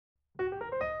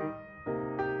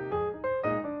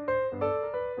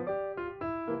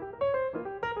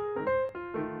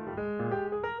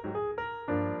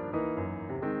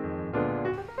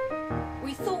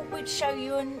I'd show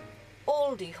you an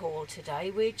Aldi haul today.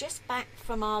 We're just back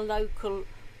from our local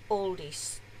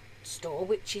Aldi store,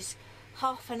 which is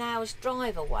half an hour's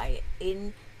drive away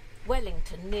in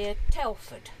Wellington near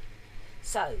Telford.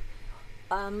 So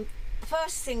the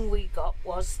first thing we got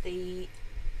was the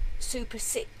Super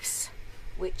 6,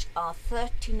 which are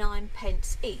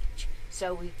 39p each.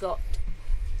 So we've got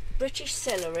British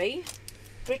celery,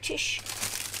 British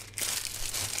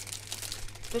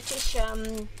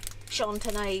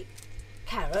Chantenay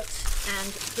carrots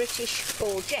and British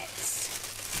courgettes.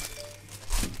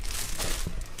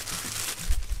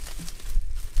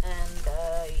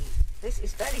 And this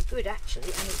is very good actually,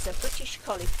 and it's a British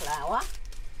cauliflower,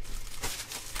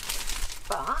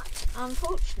 but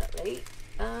unfortunately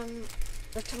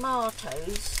the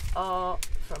tomatoes are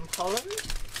from Holland,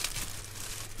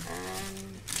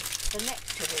 and the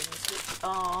nectarines, which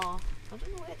are, I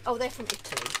don't know where, oh, they're from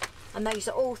Italy, and these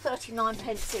are all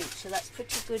 39p each, so that's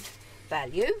pretty good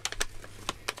value.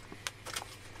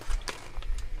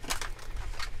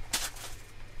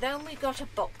 Then we got a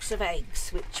box of eggs,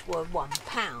 which were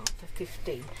 £1 for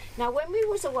 15. Now when we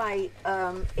was away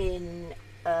in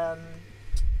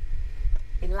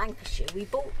Lancashire, we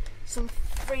bought some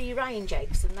free range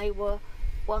eggs, and they were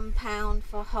 £1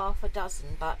 for half a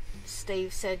dozen, but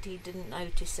Steve said he didn't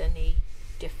notice any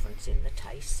difference in the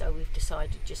taste, so we've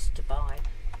decided just to buy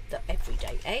the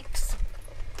everyday eggs.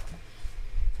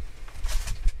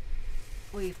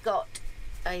 We've got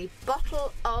a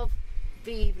bottle of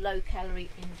Vive low calorie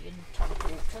Indian tonic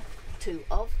water, 2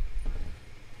 of.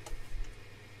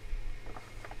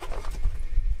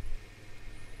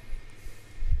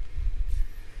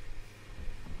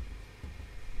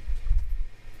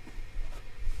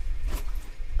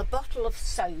 A bottle of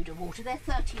soda water, they're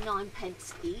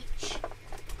 39p each.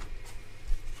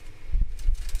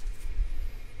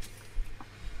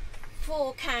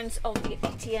 Four cans of the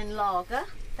Etienne lager,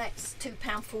 that's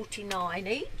 £2.49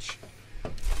 each.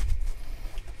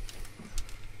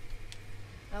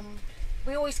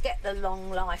 We always get the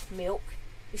long life milk.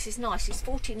 This is nice, it's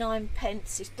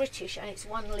 49p, it's British, and it's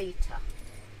 1 litre.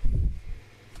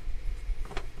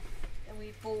 Then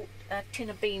we bought a tin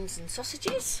of beans and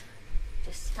sausages.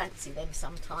 Just fancy them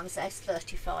sometimes. There's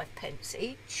 35p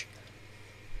each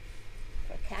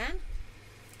for a can.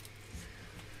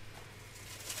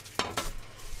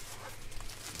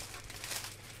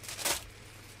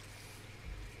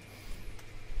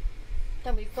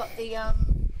 Then we've got the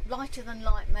lighter than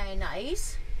light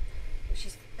mayonnaise, which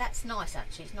is, that's nice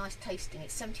actually, it's nice tasting.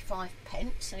 It's 75p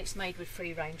and it's made with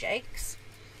free range eggs.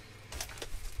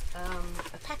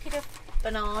 A packet of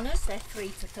bananas, they're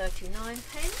 3 to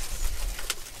 39p.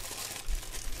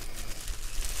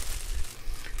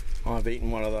 I've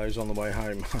eaten one of those on the way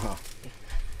home.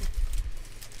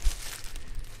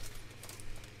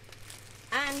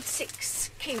 And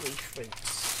 6 kiwi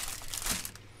fruits,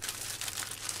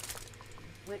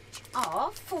 which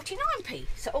are 49p.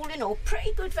 So all in all,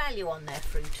 pretty good value on their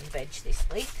fruit and veg this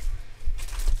week.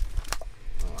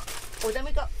 All right. Well, then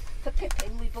we got, for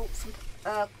Pippin, we bought some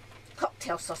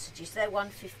cocktail sausages. They're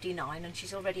 £1.59, and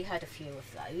she's already had a few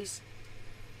of those.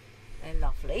 They're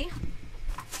lovely.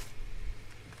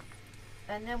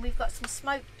 And then we've got some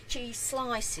smoked cheese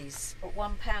slices at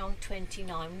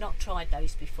 £1.29. I've not tried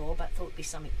those before, but thought it'd be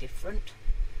something different.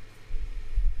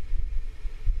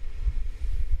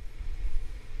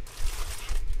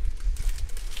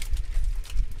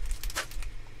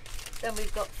 Then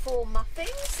we've got 4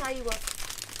 muffins. They were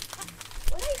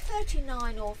they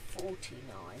 39 or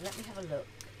 49? Let me have a look.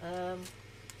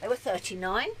 They were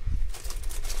 39.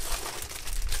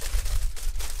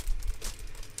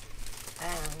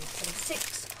 And some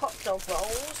 6 hot dog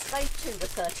rolls. They too were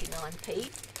 39p.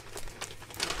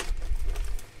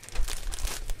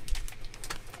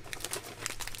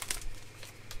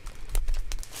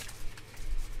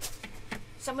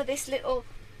 Some of this little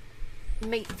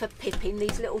meat for Pippin,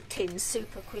 these little tins,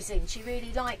 Super Cuisine, she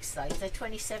really likes those. They're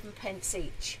 27p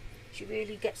each. She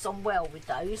really gets on well with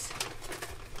those.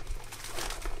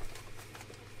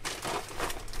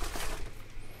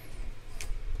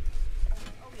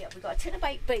 Oh yeah, we've got a tin of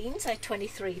baked beans, they're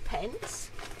 23p.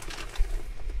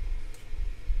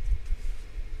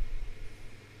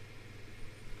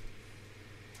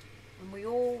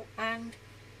 And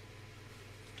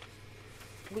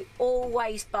we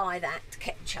always buy that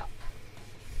ketchup.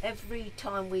 Every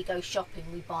time we go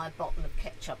shopping we buy a bottle of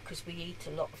ketchup because we eat a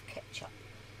lot of ketchup.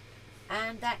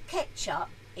 And that ketchup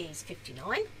is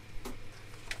 59.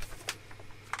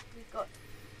 We've got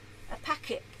a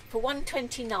packet for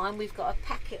 1.29. We've got a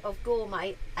packet of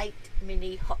gourmet 8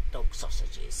 mini hot dog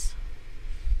sausages,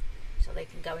 so they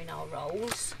can go in our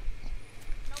rolls.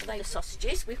 They are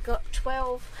sausages. We've got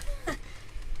 12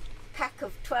 pack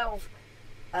of 12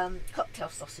 cocktail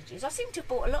sausages. I seem to have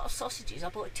bought a lot of sausages. I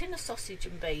bought a tin of sausage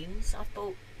and beans. I've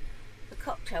bought the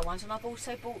cocktail ones, and I've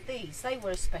also bought these. They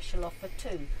were a special offer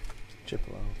too.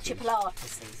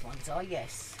 Chipolatas, these ones are,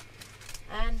 yes.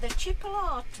 And the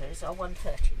chipolatas are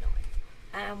 $1.39.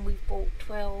 And we've bought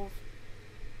 12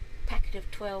 packet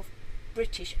of 12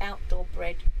 British outdoor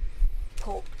bred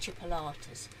pork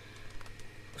chipolatas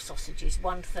sausages,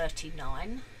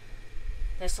 $1.39.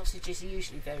 Their sausages are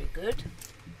usually very good.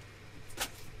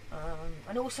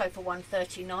 And also for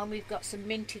 $1.39 we've got some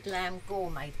minted lamb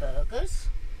gourmet burgers.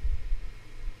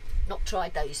 Not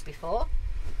tried those before.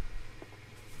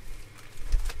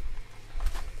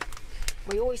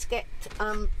 We always get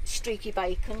streaky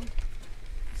bacon.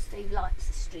 Steve likes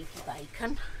the streaky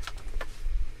bacon.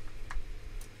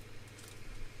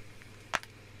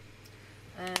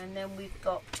 And then we've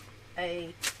got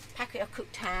a packet of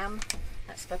cooked ham.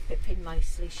 That's for Pippin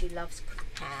mostly. She loves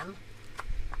cooked ham.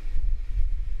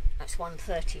 That's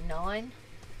 $1.39.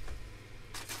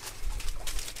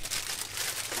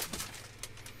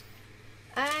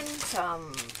 And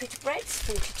some pita breads,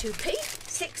 42p.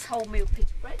 6 wholemeal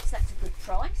pita breads. That's a good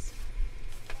price.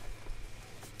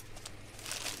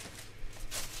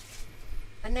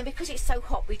 And then because it's so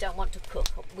hot we don't want to cook,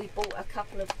 we bought a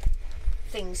couple of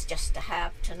things just to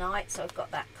have tonight. So I've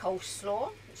got that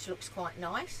coleslaw, which looks quite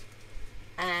nice,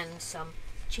 and some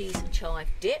cheese and chive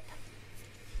dip,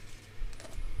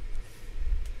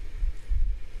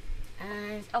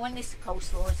 and and this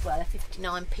coleslaw as well,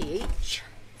 59p each.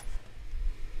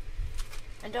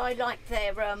 And I like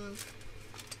their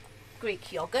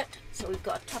Greek yogurt, so we've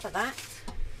got a tub of that.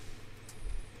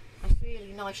 It's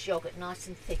really nice yogurt, nice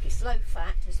and thick. It's low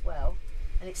fat as well,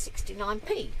 and it's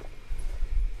 69p.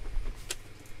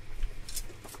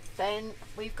 Then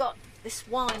we've got this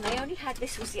wine. They only had,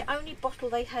 this was the only bottle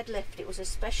they had left. It was a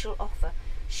special offer,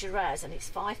 Shiraz, and it's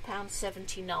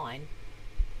 £5.79.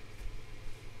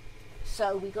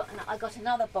 So I got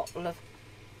another bottle of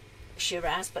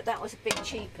Shiraz, but that was a bit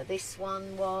cheaper. This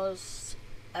one was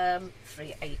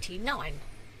 $3.89.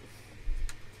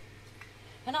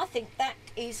 And I think that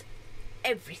is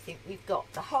everything we've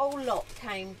got. The whole lot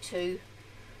came to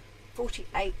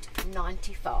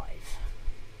 $48.95.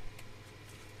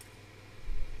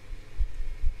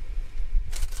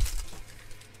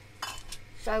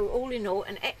 So all in all,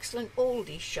 an excellent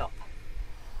Aldi shop.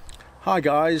 Hi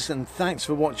guys, and thanks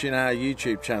for watching our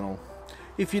YouTube channel.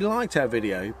 If you liked our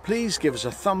video, please give us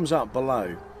a thumbs up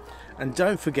below, and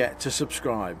don't forget to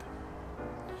subscribe.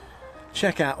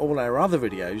 Check out all our other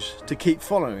videos to keep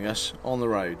following us on the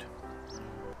road.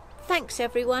 Thanks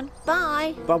everyone.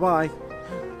 Bye. Bye bye.